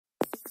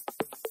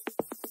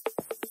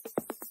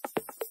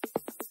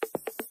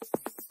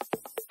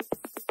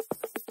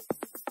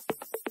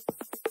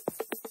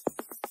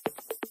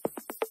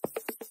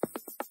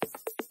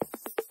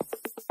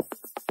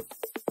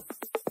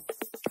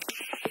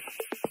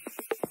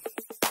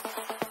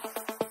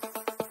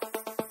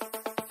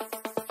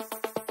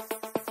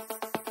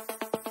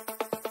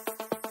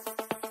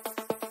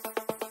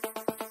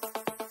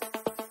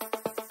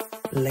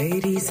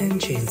Ladies and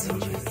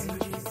gentlemen,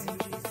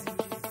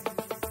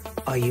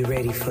 are you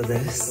ready for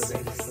this?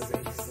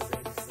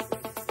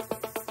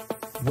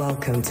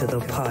 Welcome to the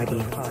party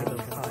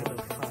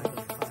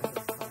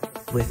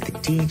with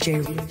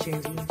DJ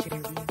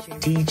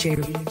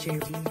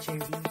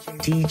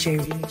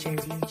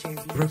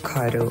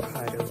Ricardo.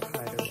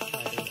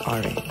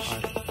 Orange.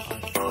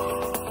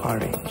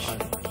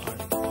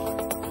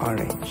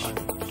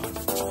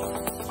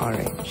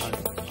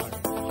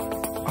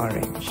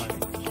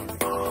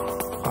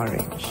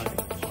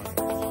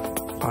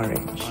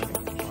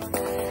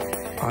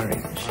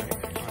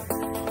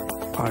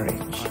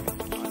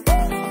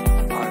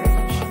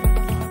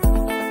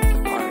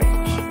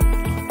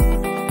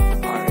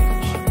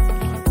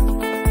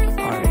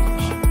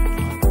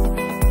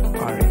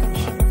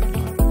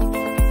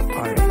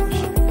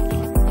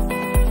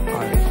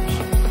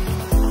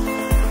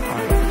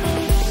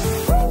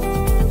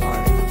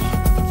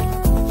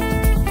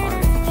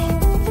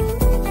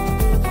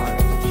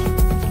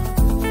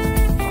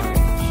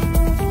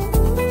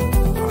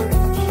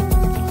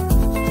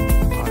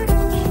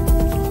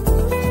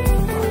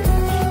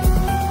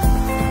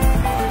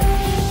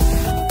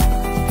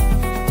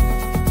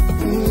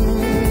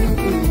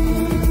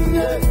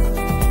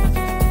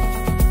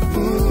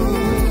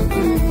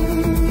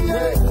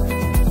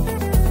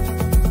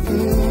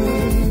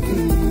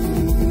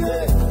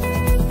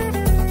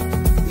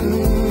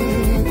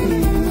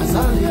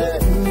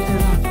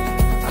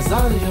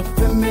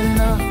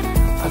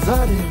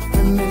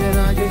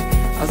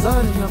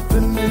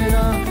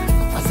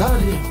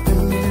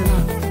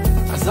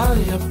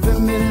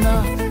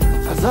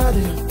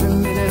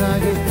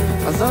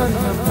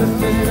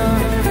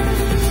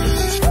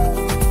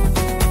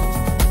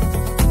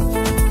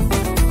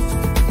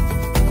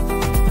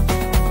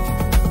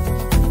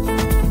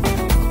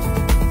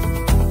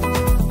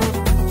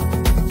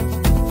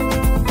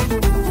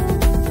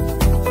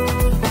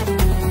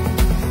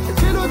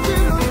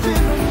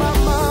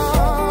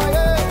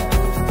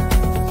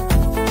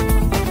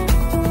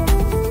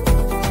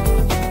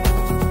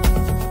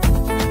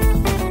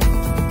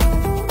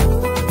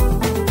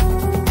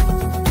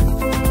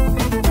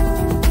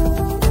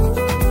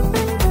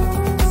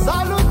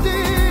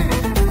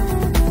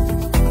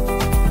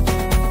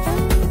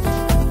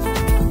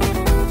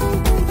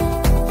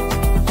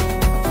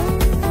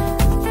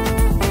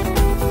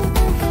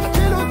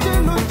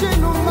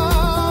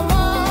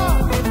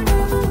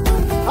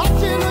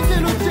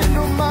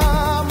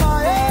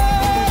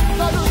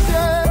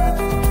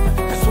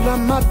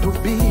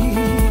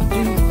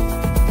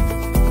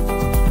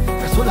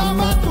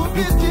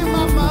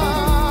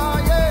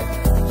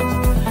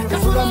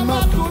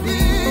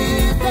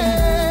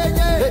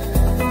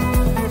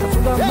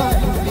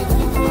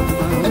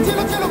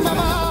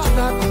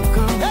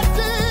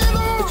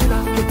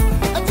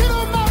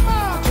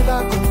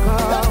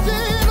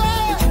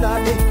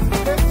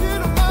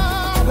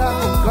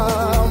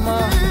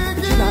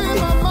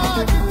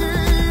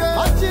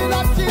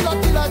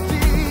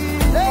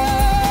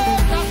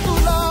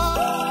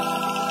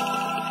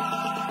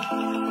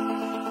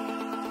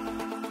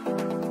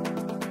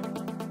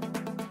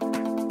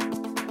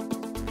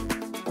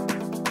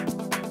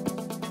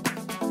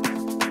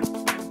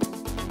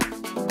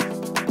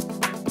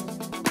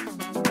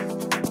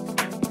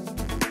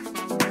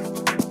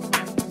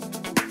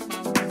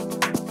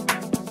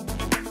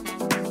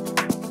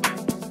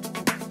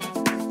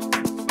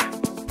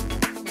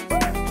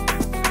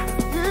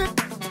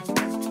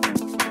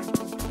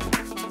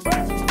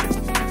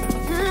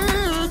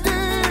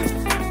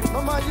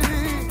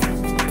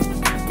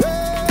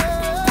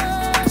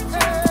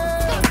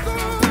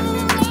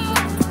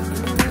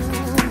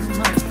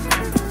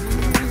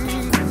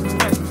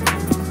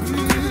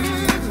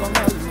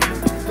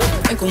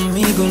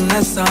 Comigo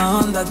nessa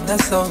onda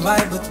dessa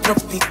vibe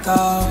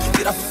tropical.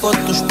 Tira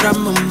fotos pra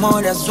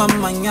memórias, o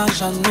amanhã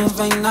já não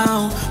vem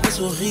não. Meus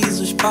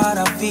sorrisos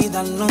para a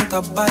vida, nunca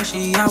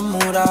baixe a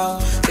moral.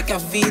 Sei que a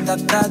vida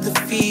tá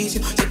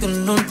difícil, sei que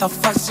não tá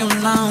fácil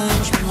não.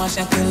 Mas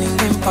é que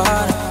ninguém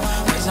para,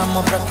 mas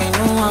amor pra quem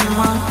não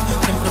ama.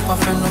 Sempre pra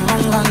frente não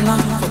me engana.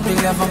 Vou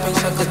brilhar, vão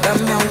pensar que dá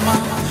minha alma.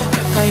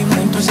 Já caí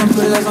muito,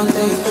 sempre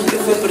levantei. Eu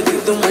fui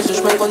perdido, mas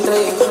hoje me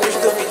encontrei. Os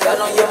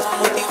duvidaram e eu me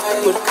motivei.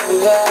 Porque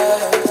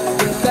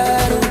eu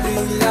quero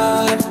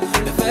brilhar,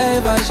 meu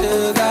fé vai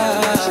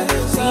chegar.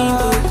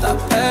 Sinto tá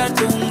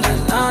perto, não é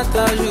nada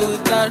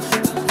ajudar.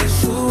 Tudo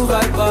isso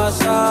vai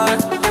passar,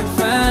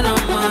 fé na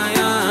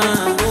manhã.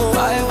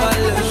 Vai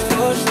valer o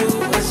esforço,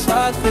 é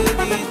só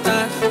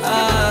acreditar.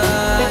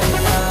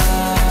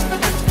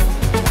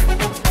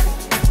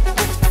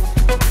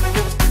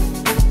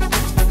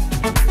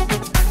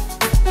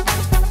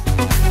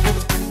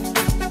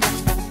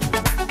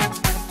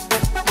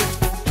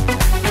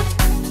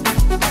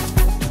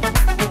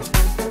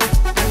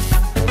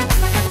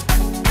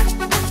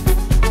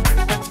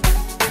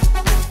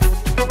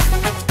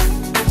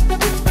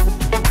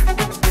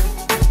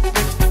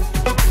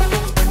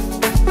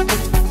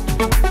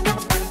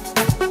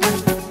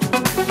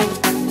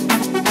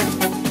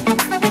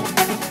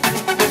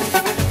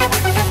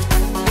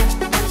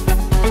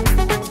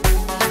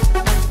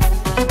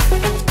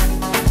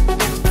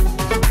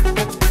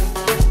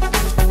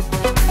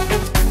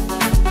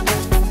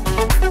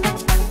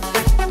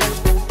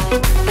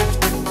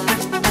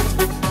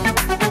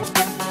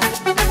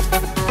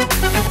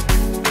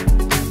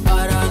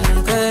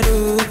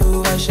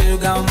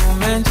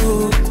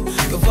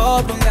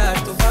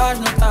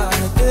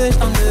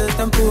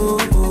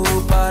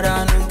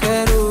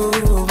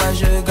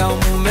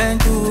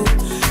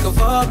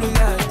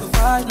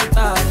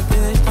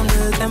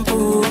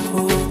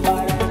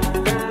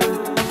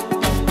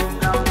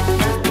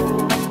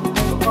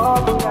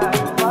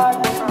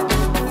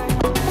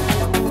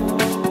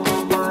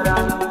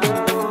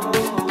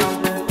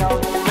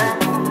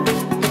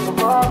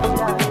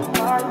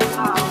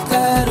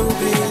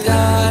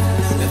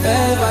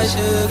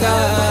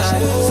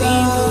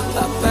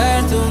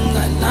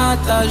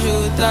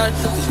 ajudar.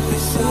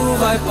 Diz isso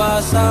vai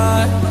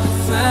passar,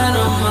 fé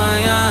no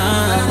amanhã.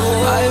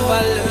 Vai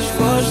valer o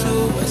esforço,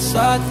 é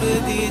só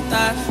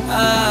acreditar.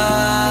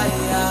 Ai,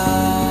 ai.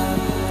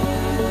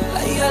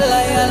 Ai, ai,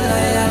 ai, ai,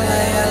 ai,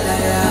 ai, ai,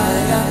 ai,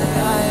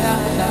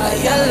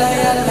 ai, ai, ai,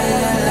 ai, ai.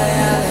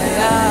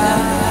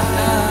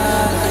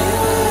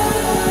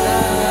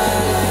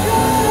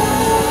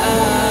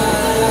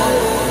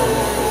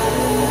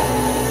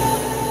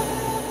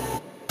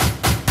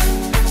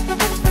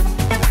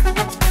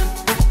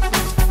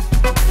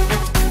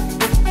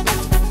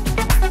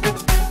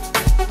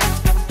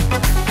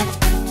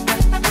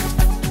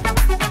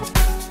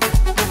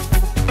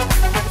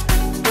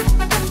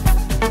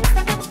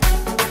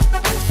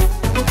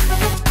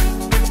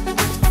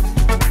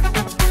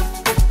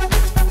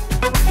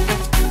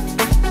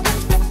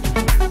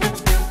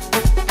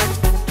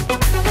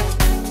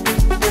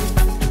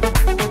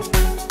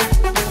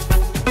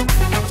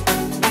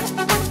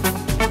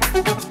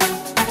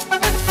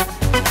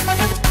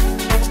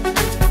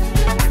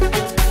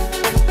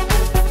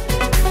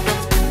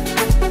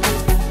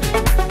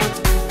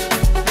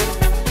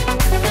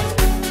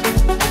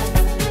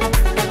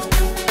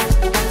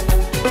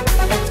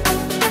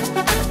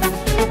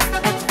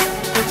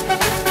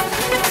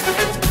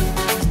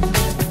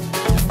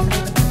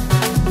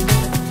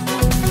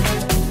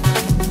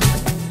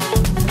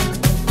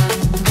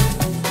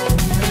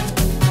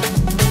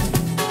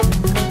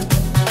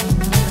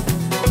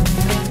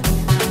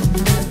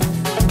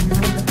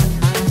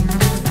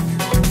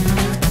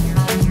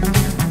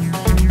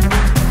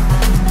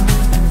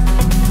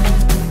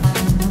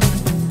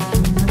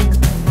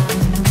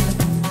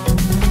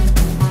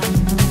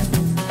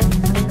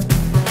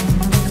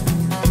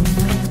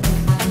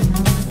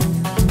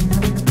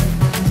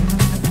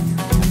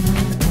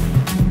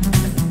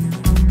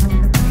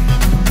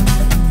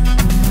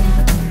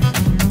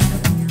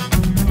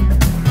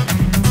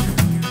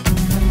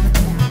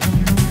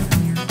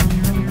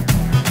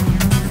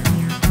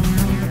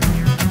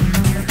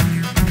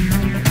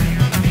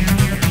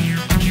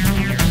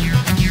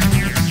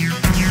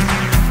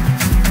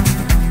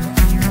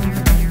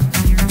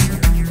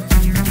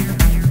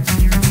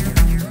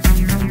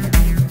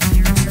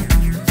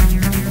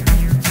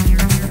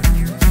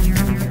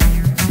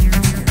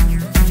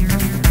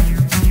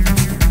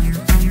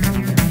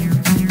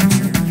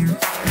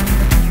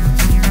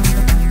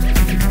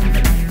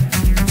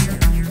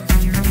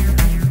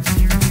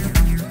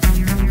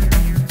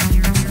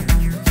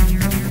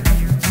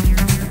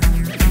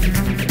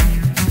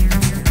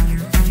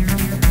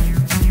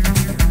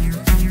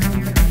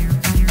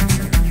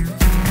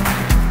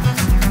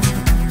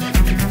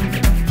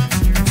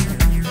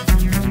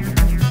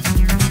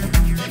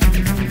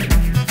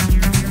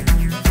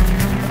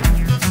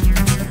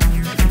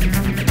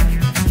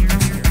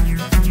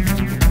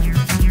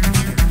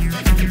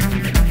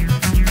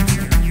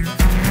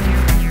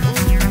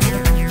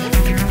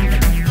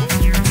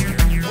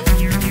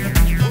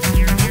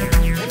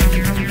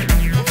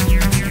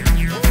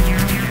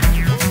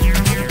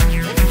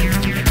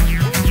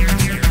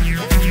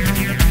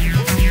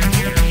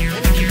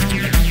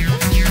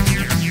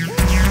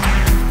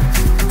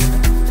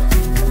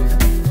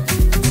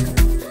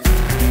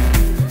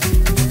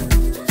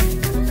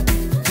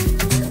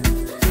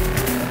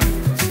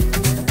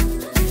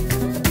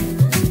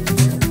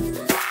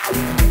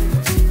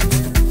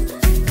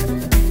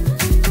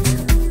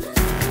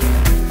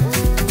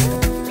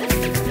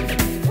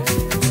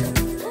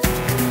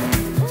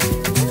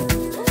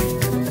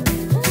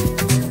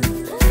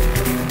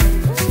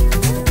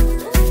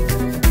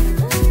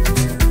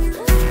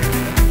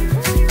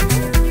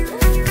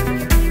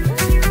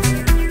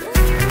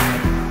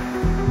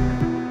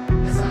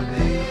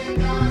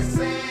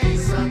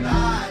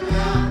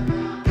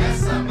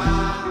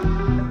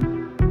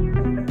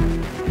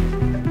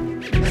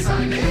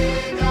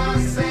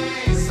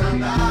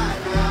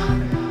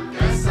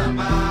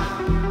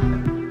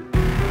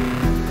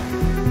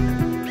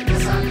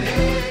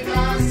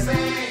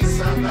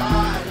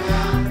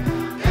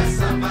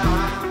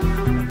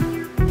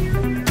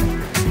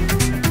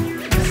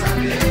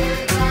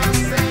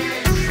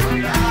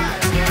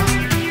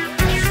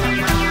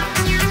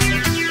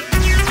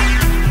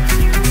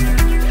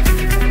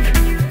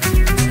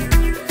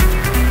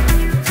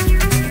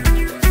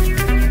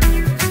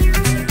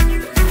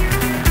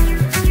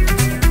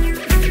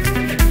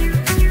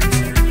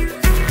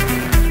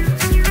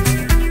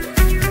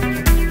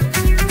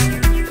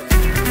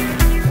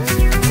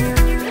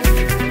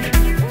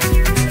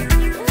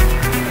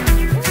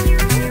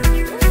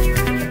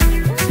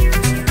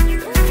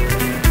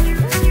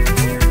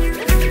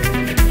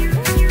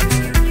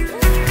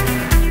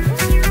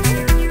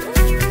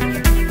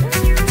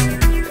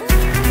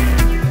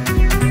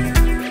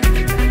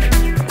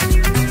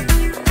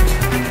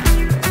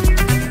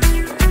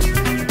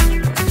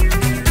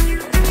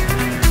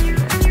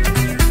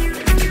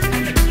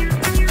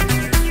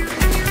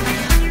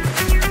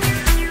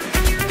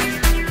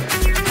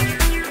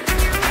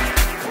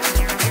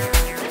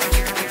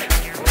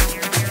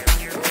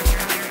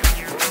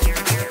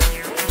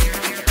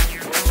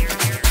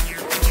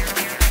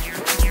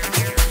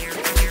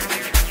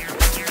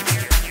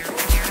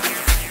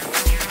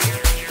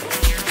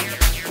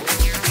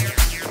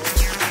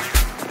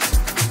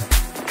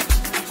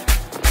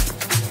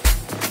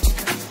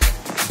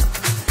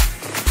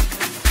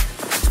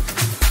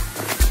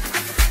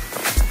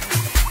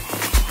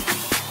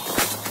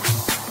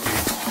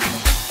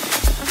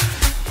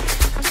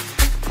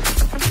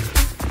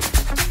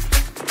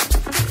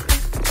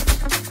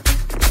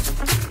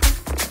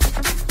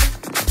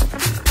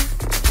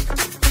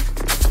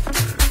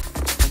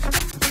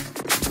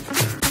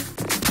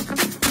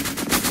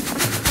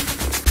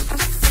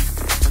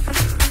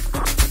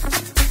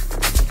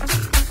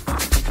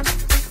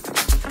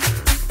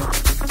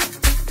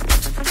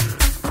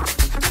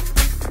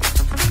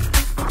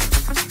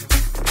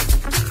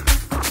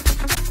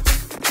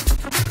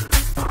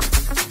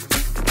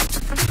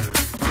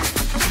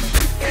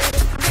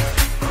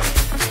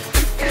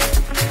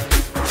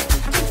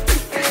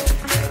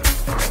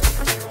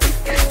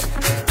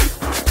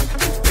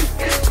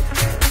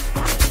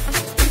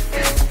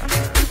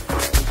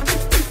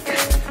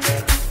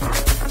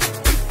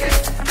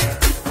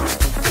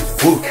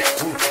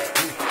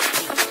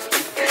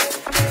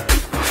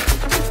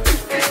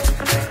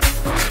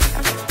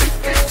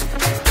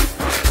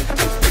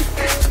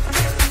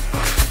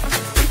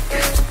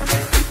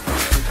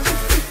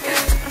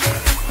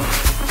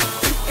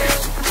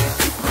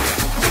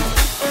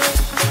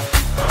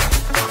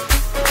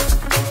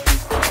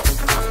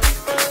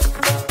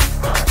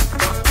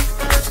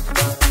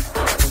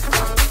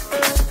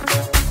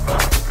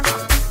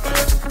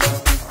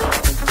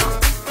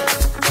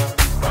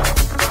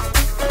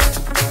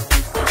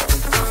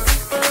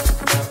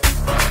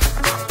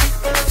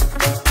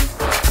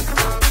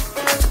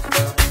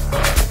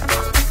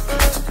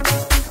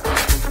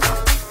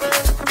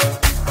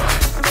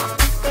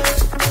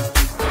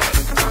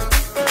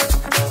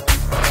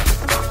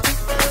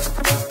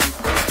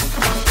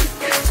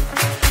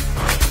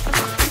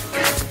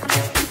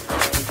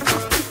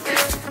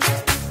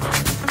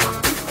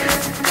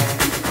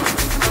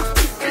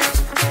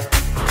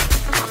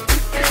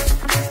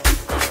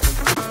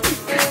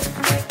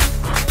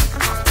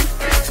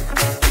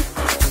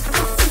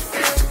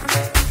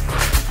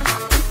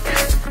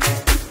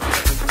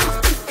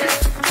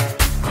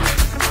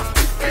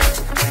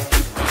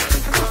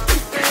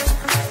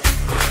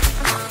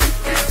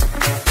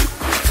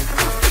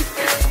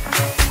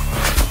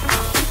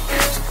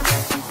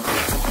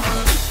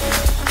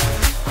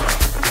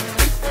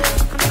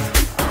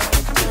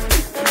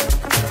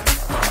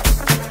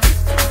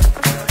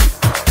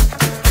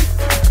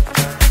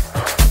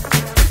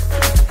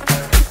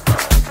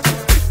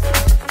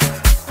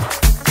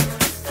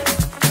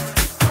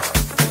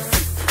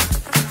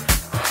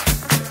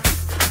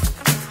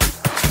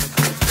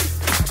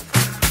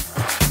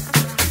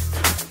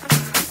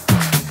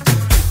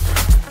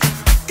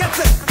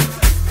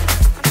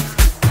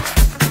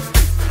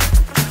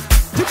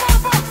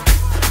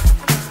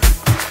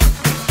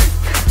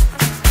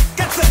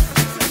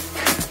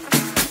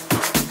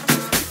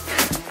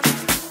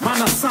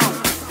 nação,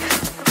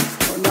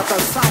 olha a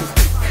canção,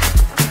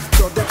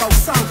 toda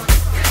calção,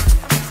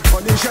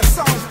 olha a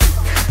injeção,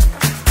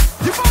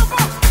 de baba.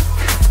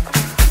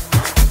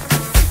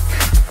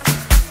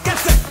 Quer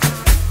dizer,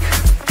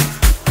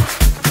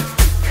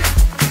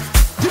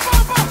 de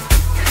baba.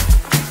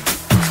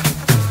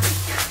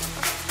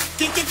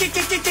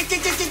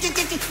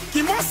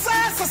 Que moça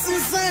é essa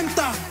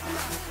cinzenta?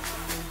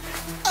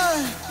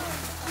 Ai.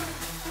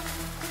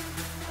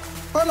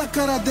 Olha a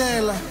cara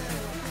dela.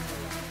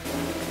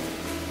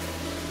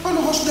 Olha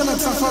o rosto dela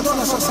de safada.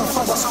 Olha só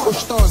safada,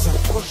 gostosa,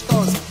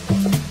 gostosa.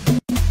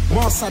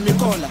 Moça, me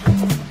cola,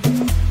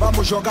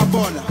 vamos jogar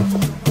bola.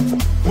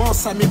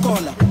 Moça, me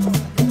cola,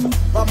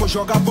 vamos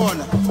jogar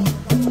bola.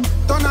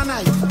 Tô na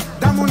night,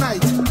 damo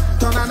night.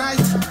 Tô na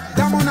night,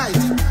 damo night.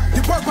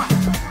 De boba,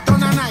 tô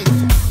na night.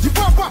 De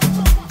boba,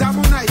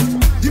 damo night.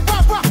 De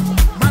boba,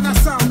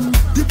 manação.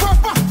 De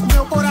boba,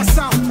 meu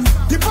coração.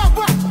 De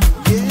boba,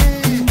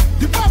 yeah.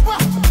 De boba,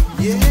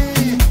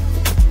 yeah.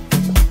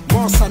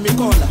 Moça, me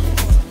cola,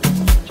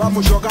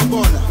 vamos jogar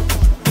bola.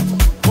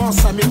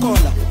 Moça, me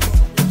cola,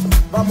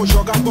 vamos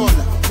jogar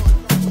bola.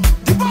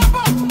 De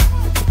baba,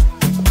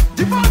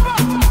 de baba.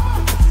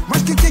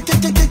 Mas que peito é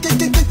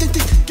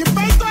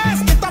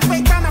esse que tá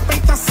peitando a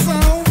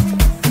peitação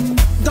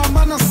da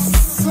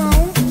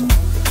manação?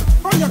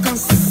 Olha a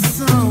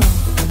canção.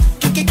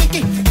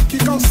 Que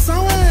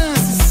calção é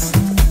esse?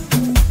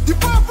 De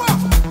baba,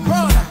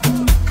 bora.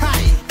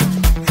 Ai,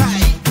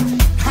 ai,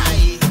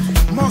 ai.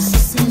 Moço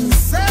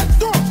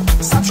cinzento,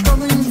 sabes que eu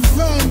não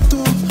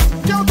invento.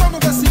 Que é o dono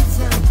desse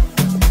invento.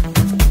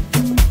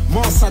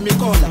 Moça, me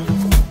cola,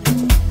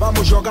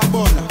 vamos jogar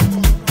bola.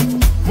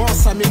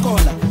 Moça, me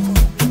cola,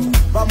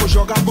 vamos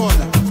jogar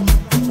bola.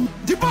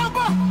 De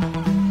baba,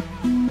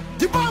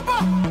 de baba.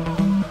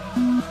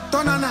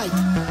 Tô na night,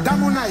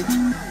 damo night.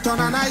 Tô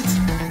na night,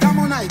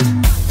 damo night.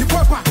 De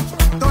baba,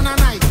 tô na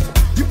night.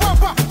 De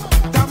baba,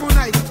 damo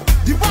night.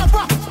 De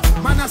baba,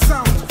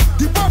 manação.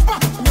 De baba,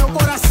 meu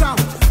coração.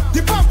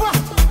 De baba,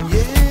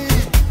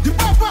 yeah. De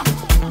baba,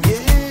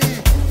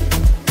 yeah.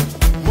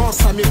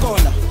 Moça, me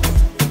cola,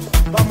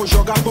 vamos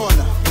jogar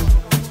bola.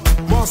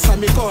 Moça,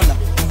 me cola,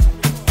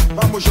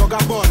 vamos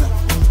jogar bola.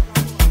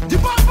 De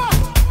baba,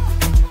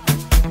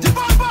 de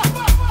baba.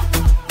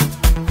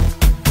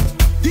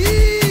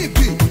 Deep,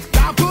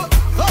 double,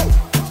 oh.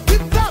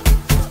 Deep tap,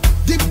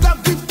 deep tap,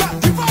 deep tap.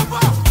 De baba,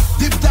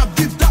 deep tap,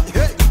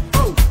 hey,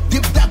 oh.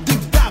 Deep tap,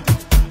 deep tap.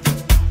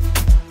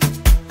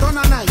 Tô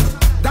na night,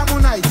 damo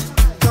night.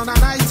 Tô na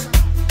night,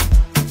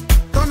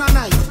 tô na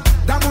night.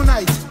 Damo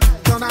night,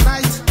 tô na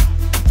night.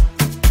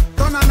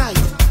 Tô na night,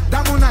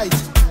 damo night.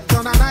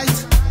 Tô na night,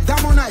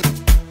 damo night.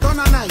 Tô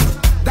na night,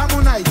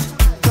 damo night.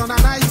 Tô na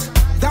night,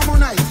 damo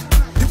night.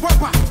 De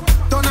boba,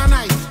 tô na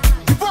night.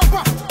 De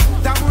boba,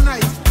 damo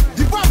night.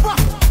 De boba,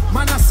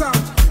 manação.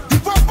 De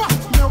boba,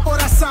 meu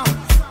coração.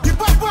 De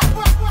boba.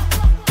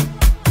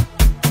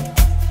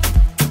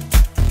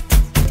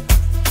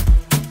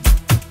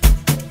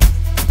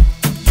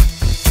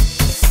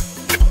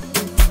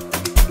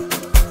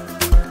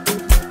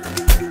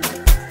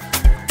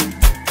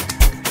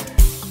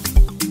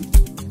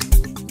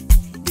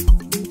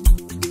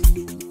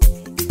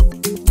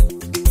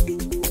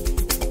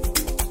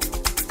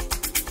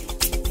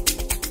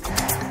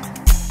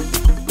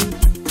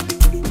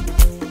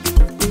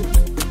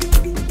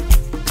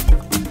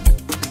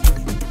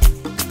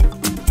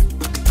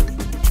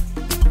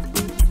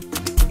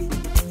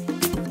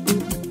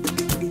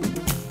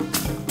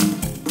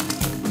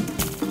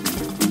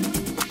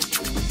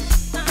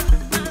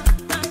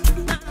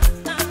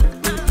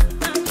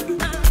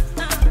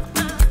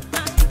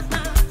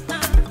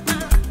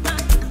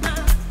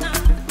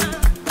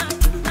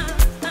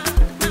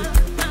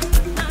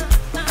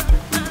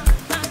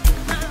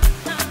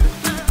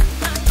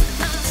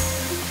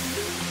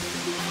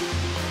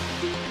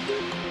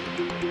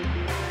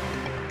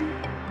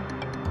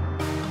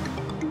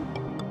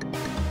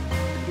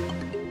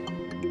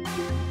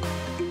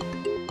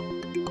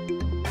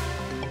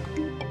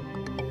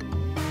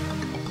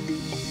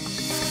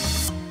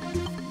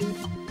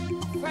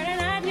 Friday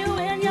night, you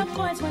and your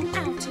boys went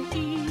out to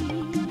eat.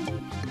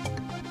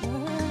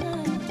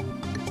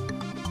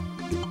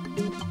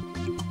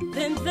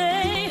 Then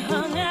they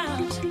hung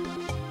out,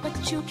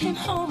 but you came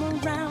home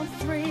around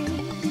 3.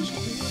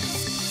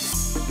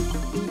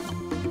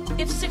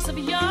 If 6 of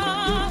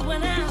y'all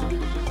went out,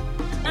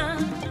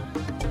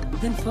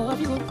 then 4 of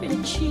you were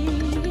really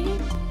cheap.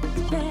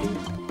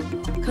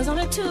 Yeah. 'Cause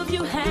only 2 of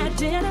you had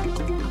dinner.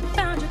 I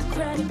found your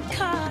credit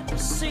card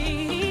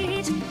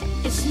receipt.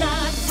 It's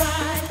not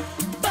right,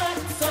 but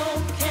it's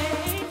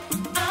okay.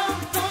 I'm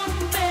gonna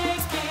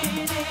make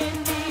it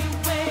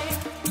anyway.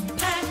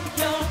 Pack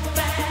your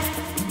bag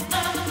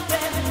up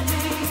and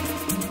leave.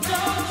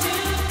 Don't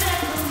you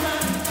dare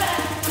run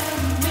back to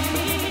me.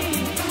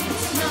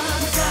 It's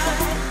not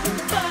right,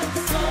 but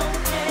it's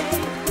okay.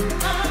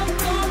 I'm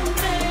gonna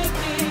make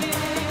it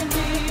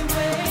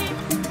anyway.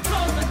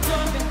 Close the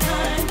door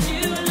behind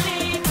you,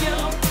 leave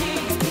your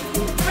key.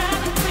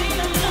 Rather be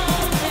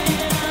alone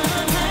than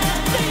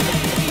unhappy.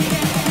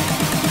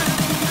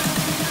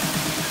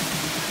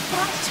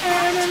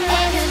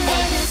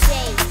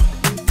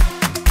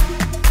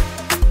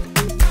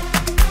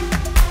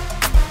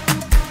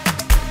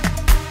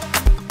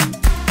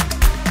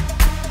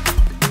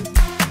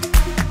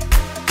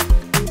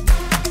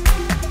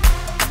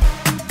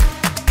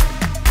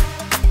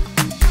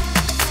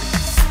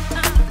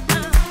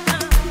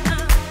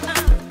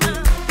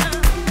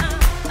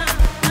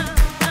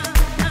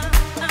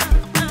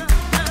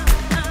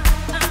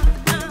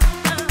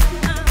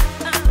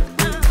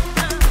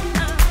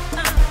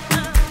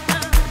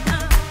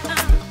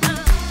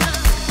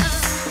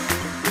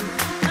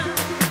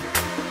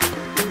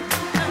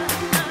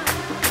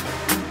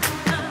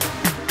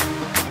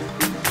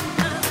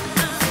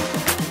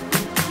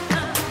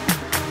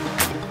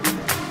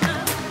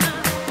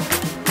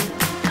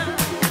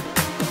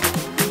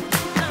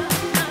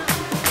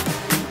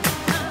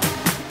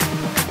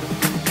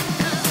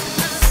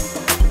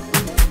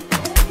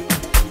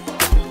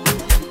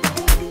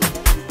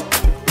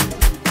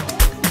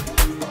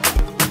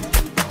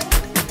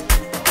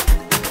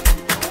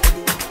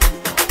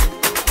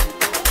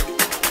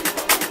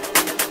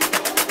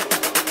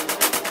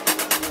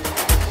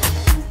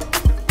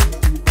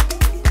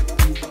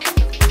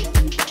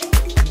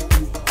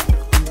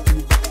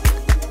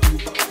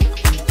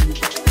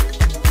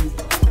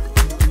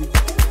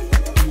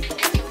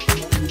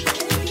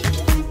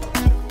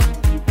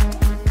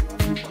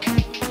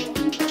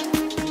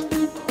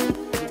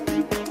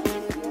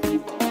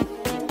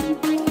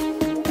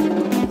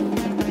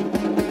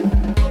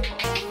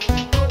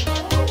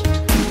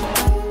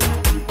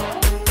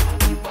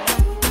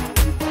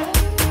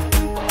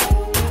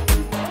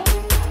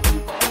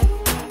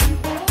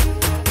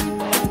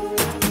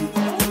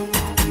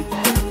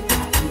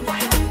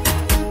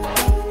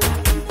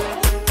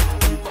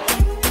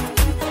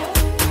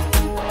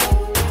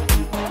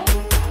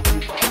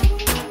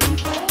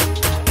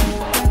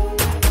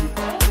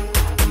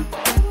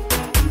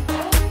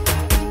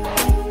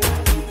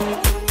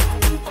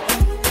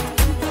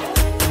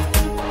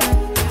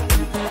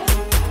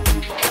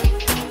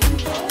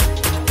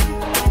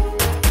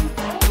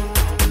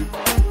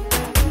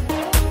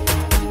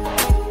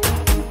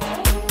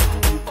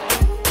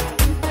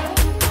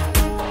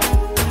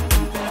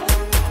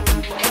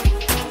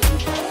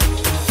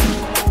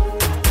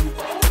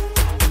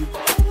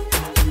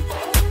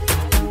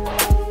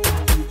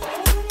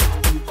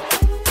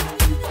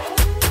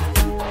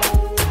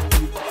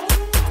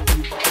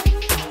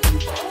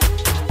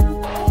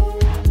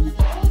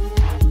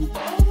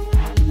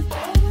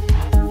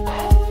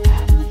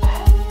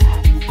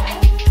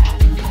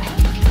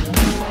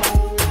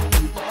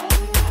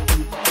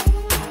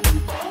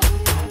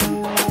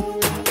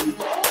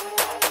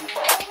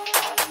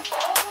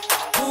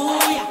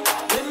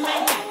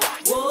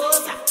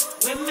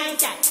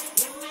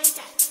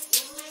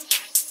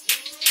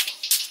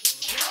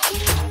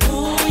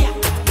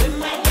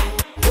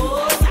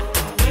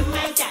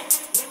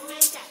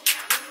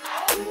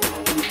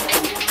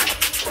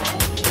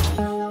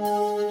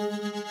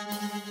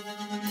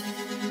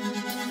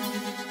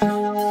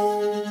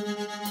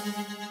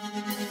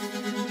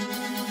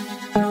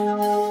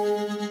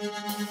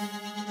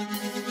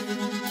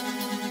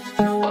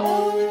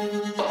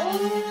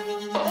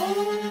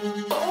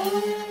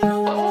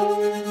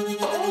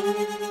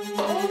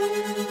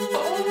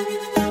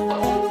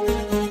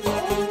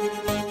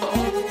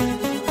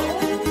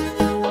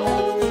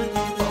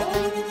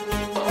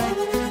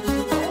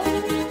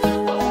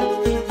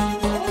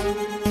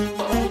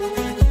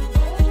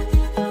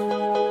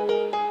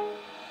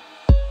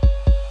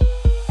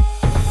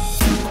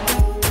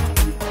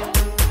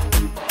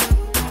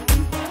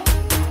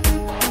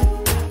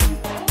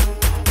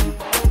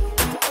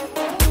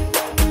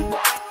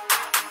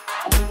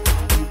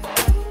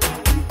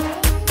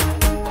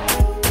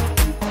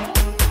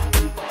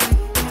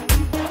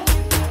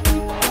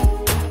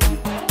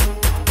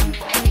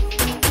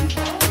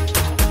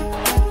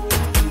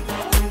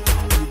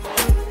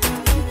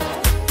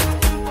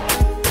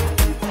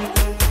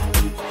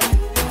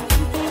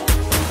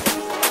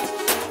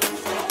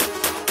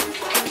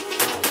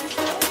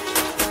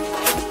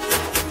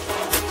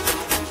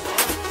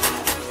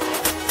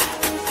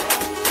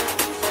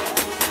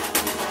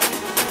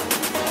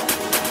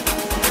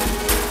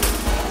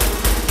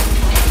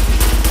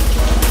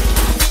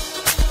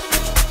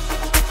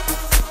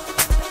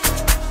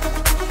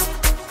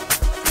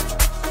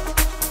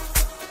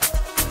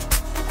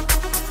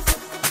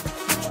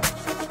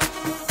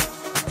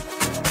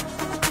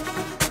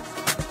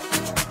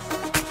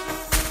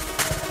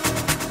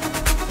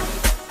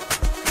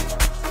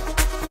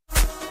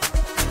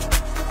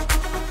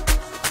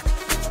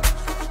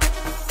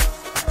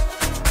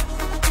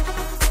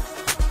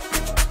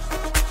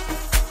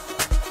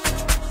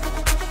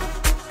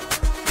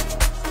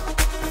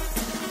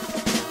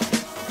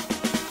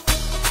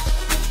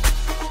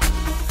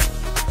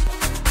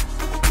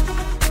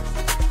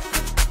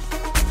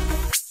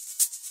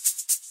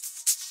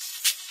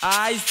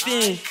 I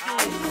see.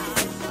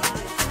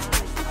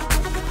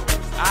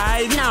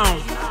 I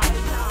know.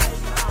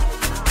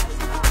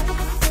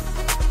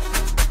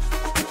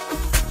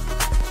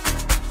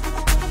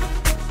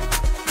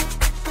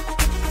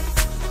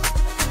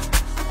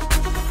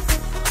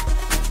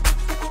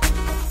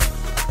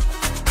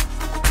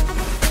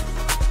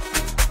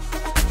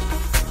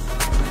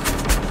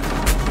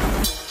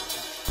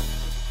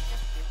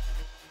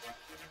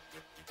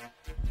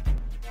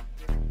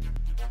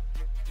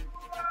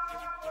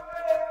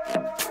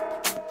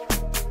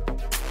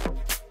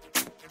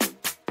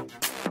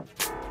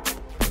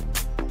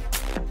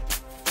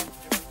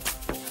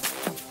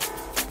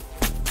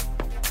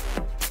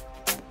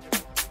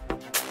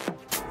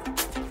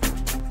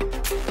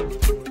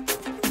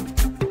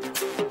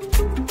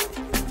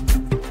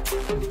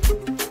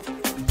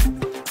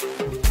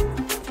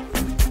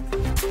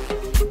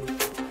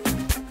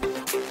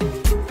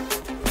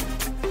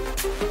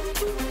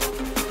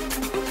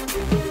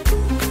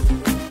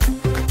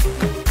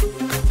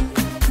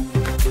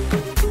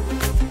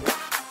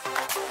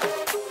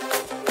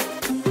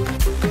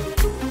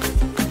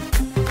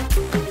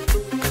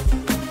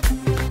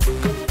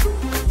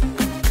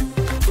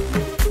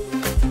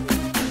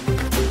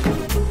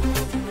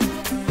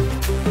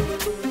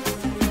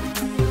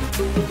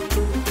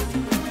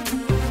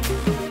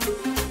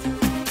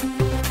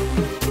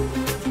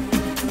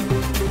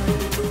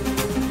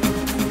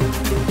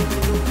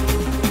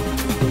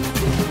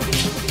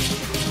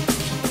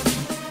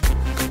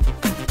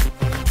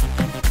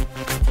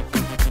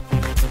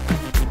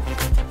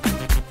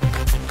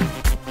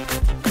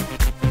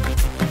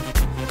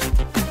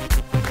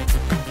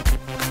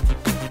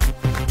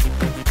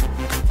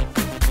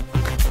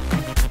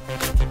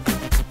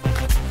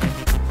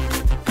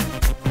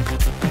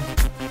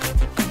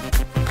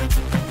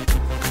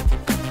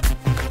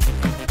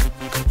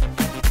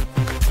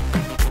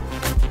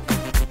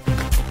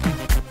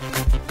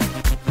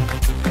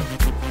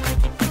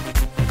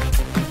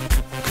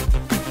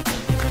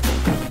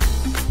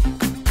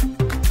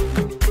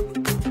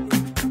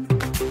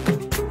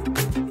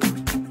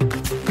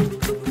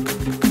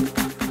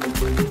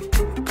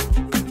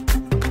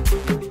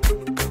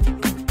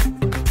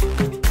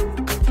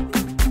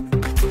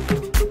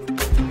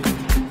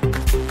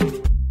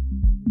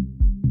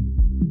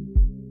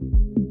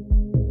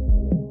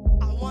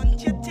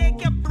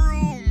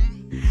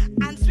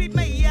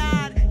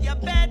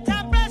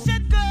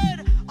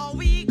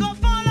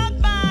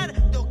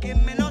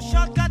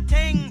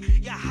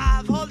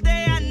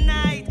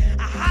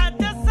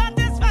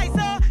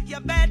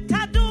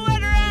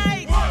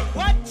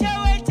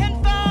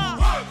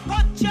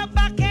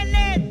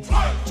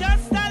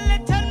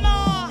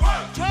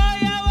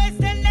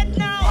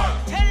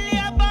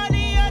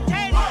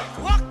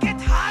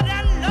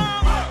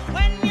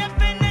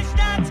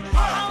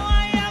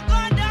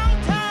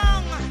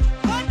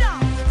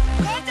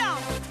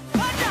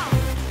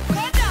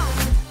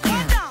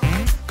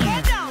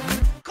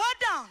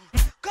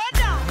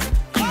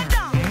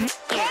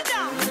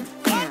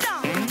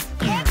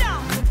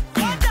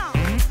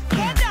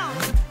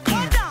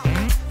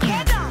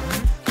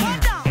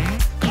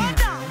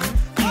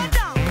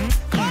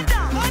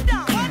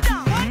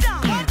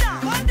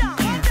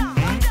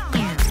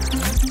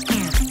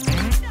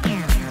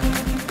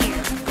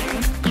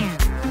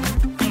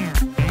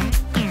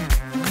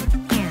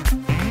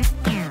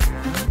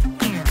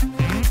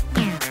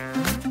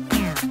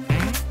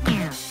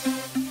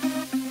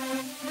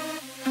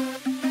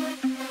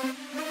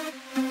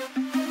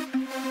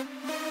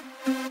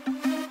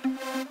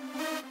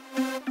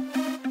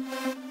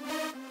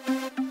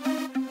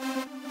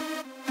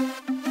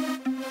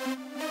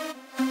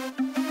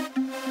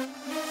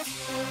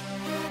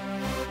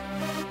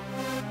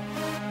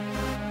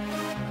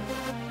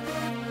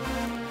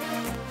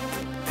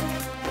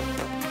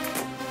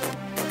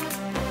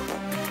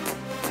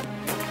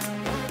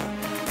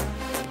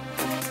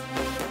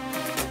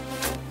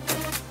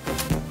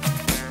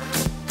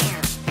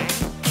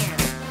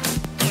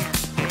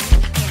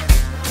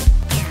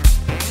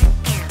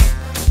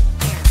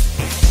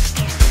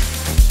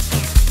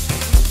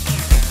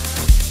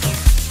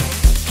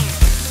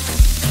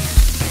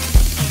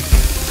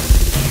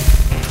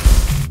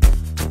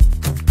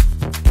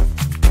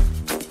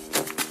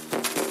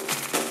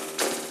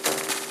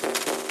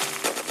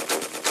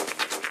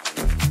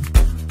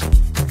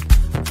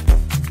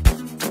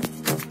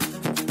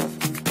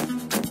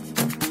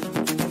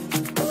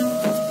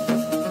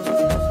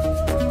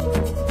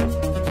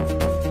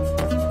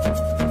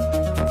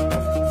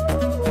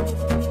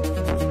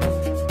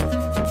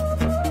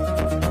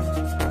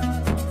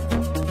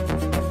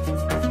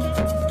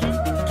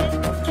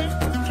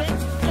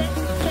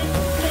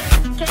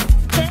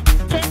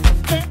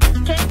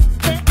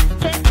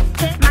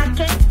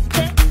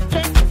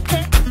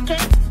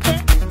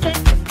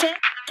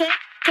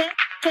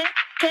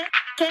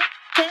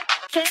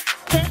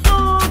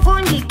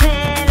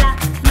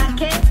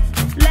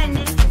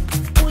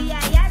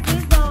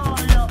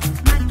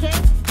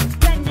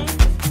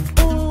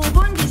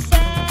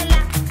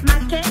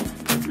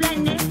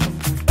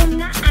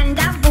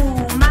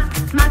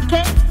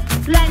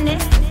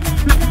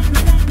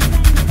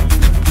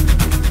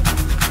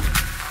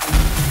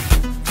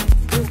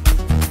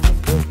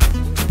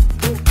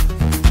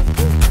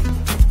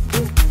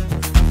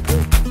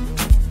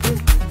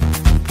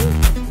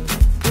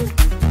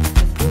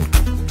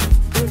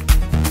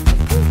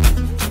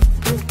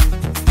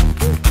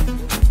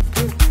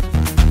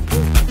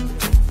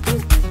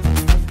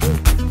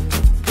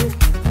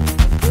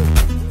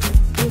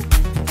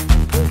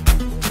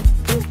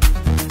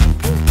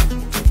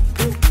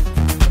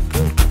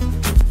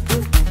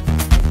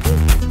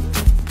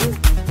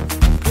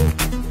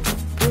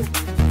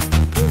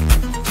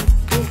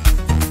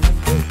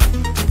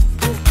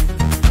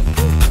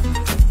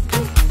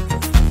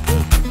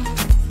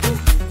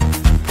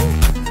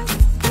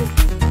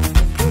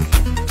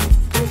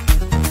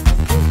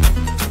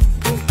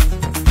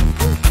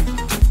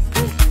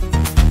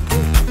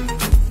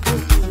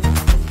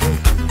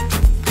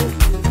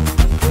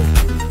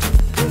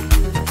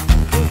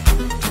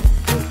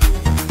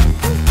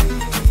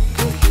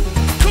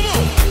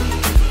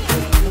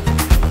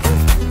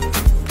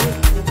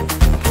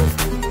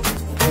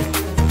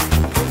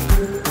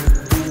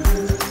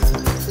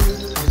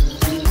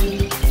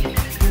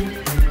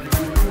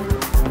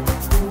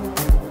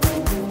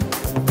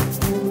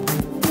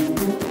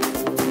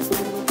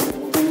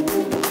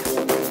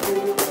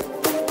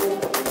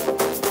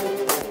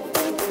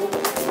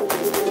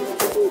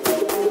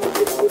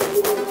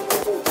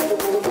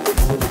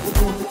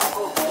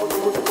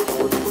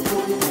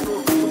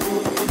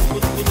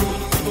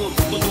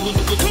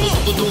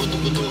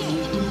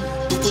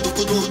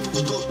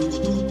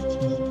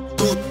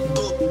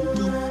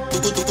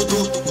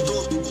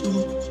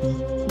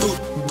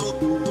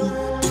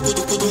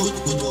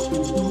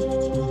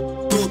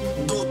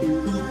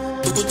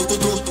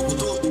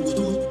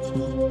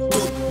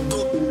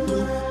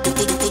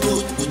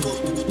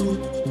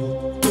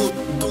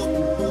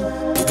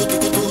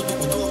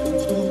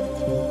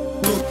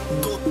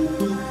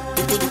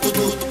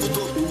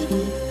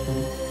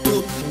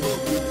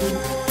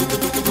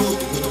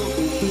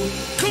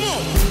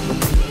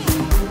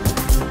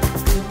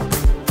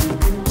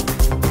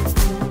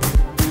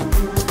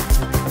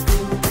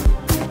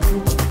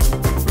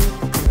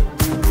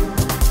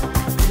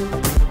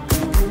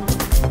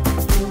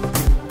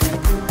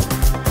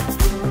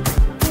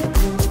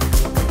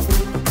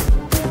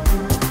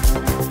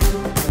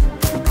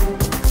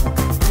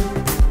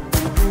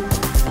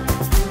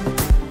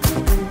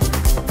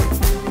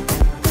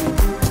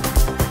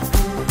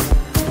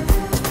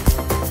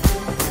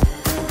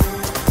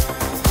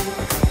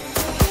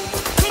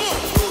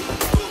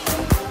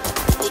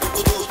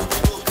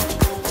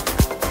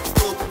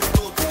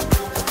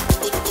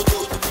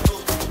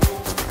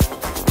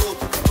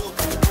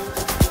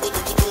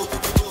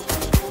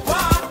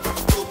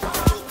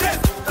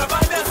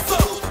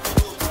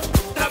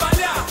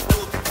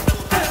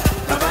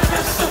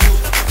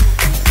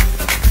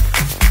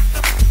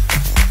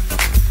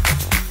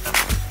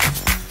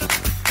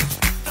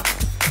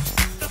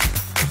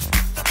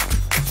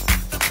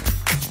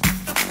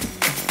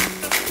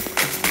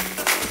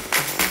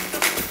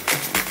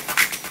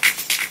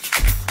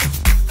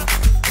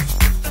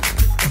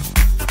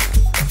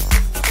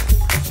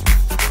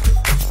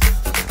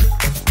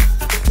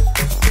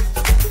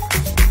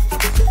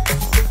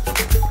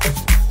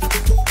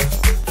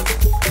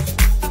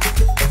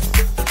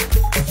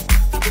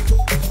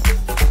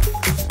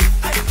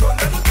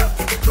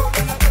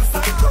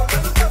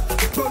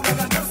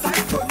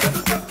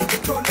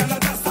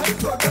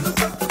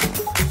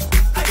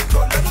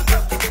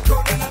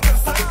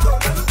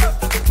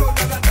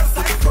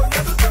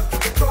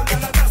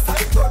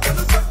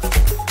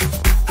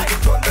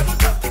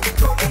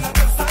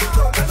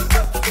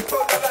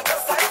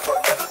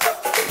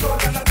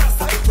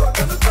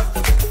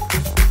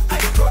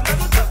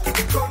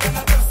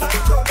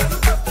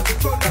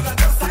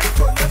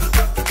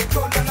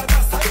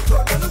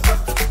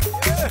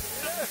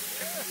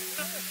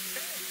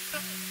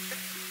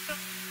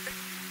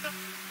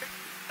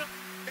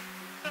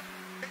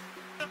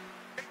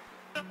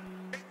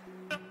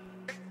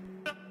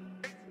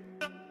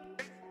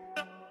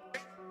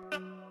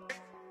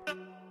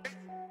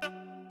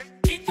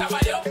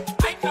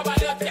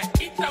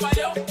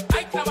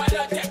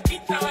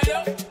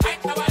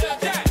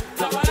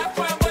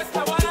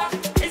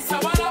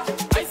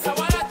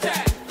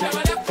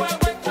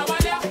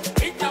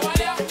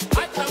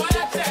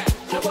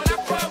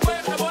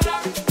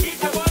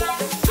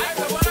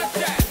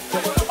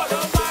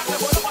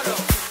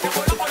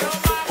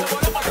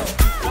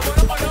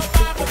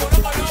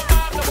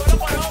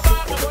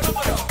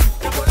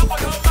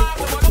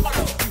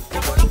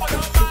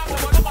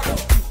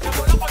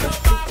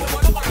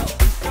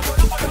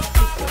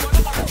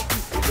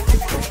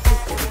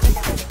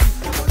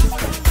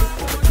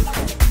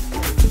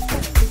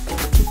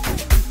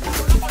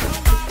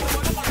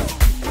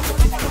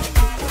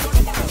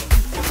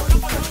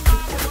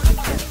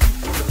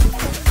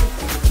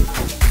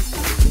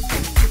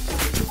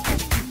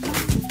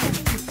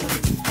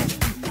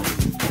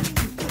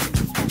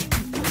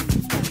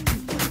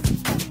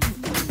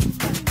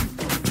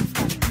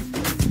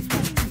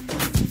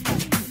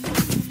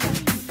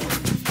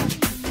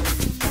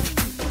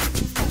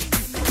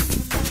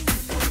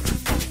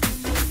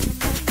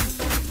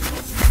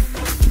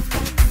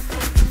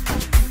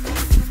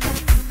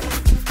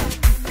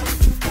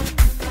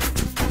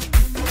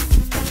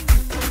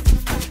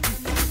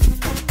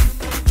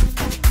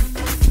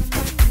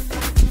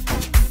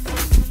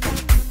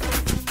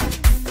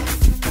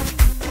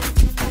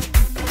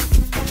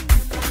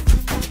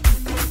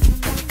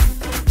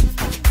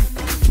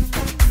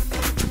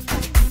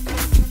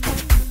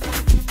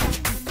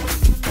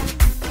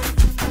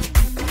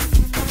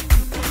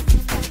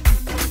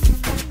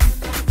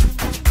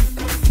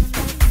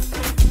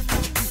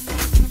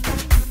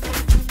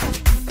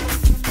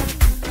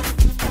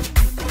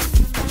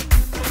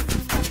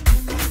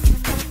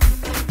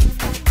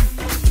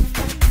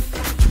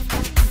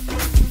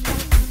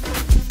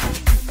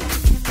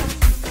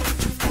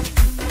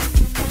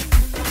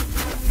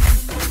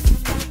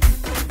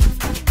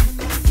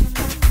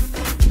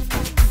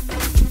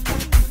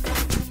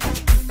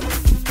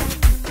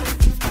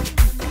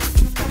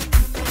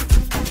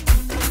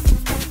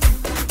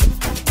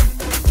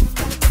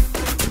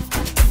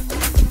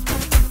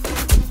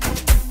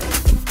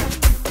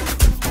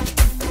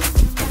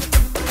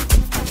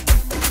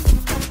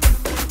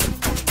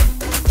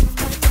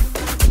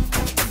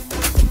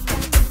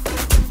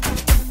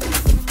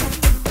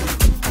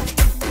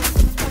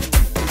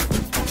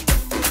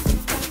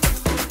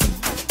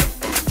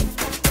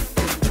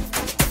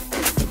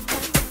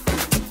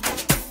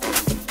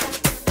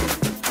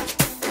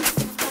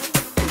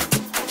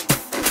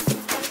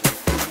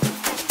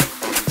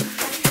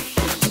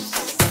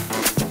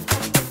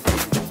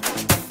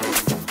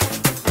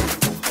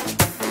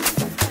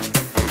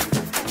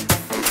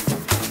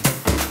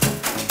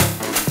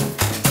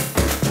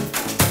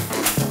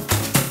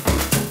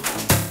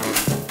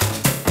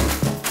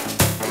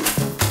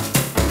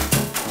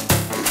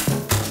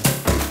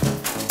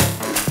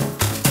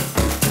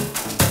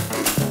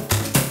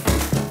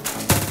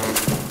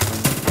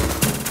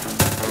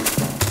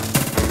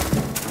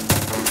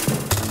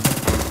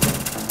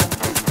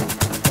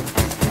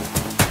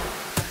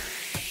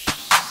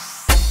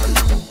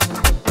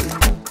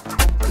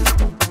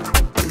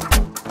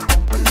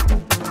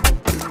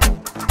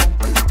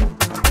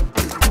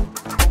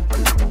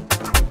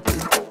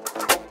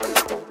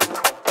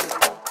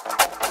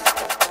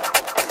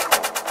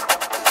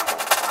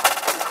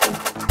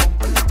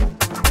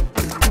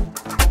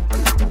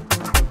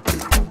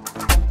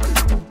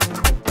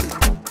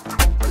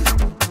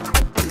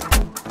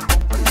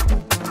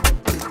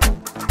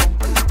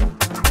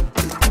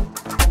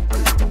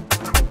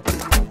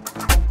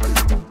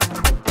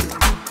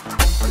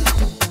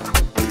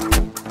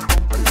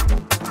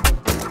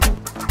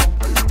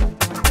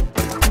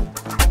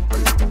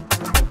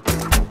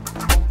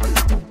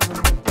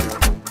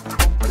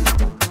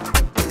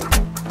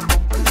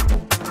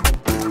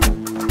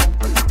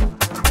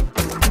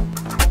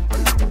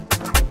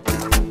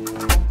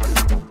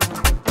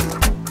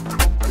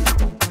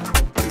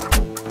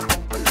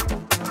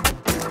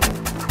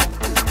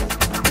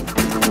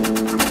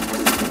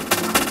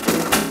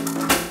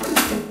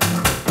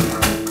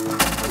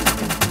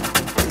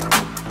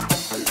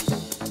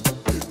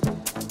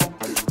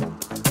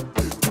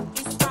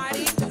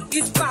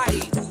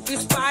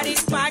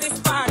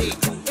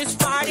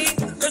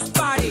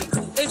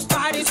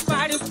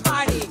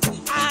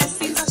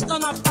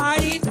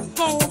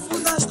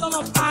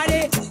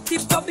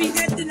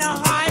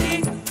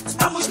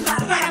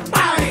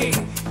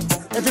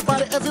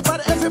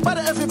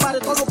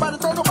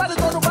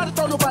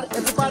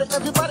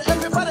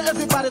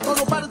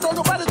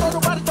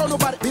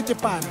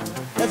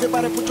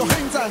 Everybody put your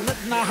hands on,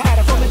 now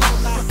harder for me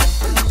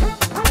now.